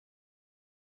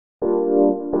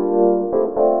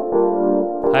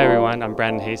everyone. I'm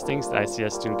Brandon Hastings, the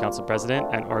ICS Student Council President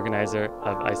and organizer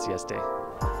of ICS Day.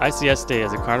 ICS Day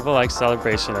is a carnival-like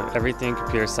celebration of everything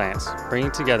computer science,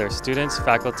 bringing together students,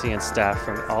 faculty, and staff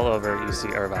from all over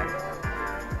UC Irvine.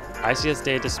 ICS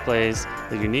Day displays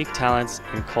the unique talents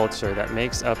and culture that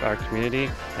makes up our community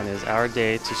and is our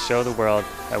day to show the world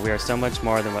that we are so much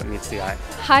more than what meets the eye.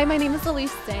 Hi, my name is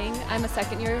Elise Zhang. I'm a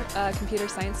second-year computer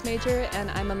science major and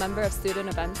I'm a member of student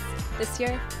events this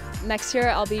year. Next year,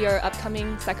 I'll be your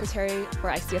upcoming secretary for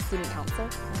ICS Student Council.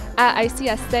 At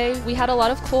ICS Day, we had a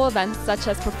lot of cool events such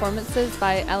as performances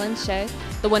by Ellen Shea,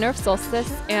 the winner of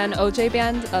Solstice, and OJ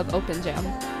Band of Open Jam.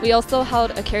 We also held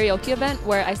a karaoke event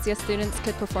where ICS students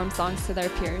could perform songs to their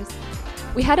peers.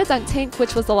 We had a dunk tank,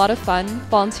 which was a lot of fun.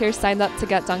 Volunteers signed up to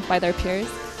get dunked by their peers.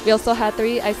 We also had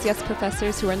 3 ICS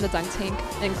professors who were in the dunk tank,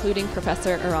 including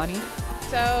Professor Irani.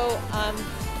 So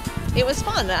it was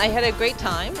fun. I had a great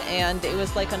time, and it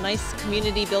was like a nice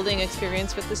community building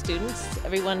experience with the students.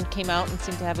 Everyone came out and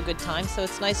seemed to have a good time, so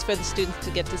it's nice for the students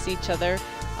to get to see each other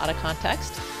out of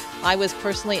context. I was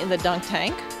personally in the dunk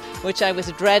tank, which I was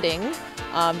dreading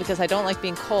because I don't like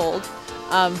being cold,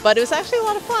 but it was actually a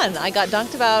lot of fun. I got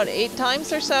dunked about 8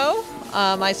 times or so.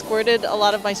 I squirted a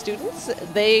lot of my students.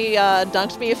 They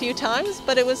dunked me a few times,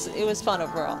 but it was fun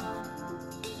overall.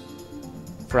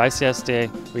 For ICS Day,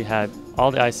 we had all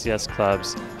the ICS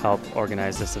clubs help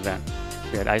organize this event.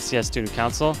 We had ICS Student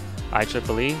Council,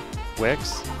 IEEE,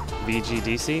 WIX,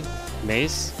 VGDC,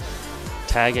 MACE,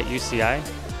 TAG at UCI,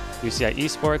 UCI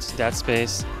Esports,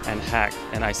 DebtSpace, and Hack,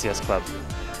 an ICS club.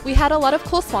 We had a lot of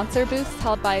cool sponsor booths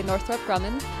held by Northrop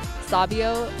Grumman,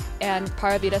 Sabio, and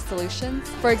Paravita Solutions.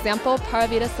 For example,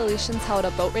 Paravita Solutions held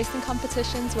a boat racing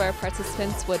competitions where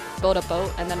participants would build a boat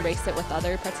and then race it with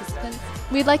other participants.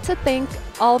 We'd like to thank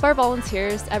all of our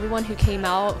volunteers, everyone who came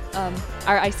out,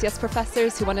 our ICS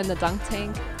professors who went in the dunk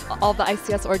tank, all the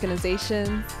ICS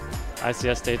organizations.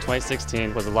 ICS Day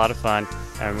 2016 was a lot of fun,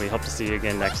 and we hope to see you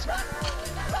again next year.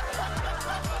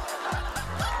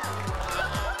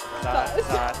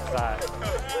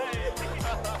 Side.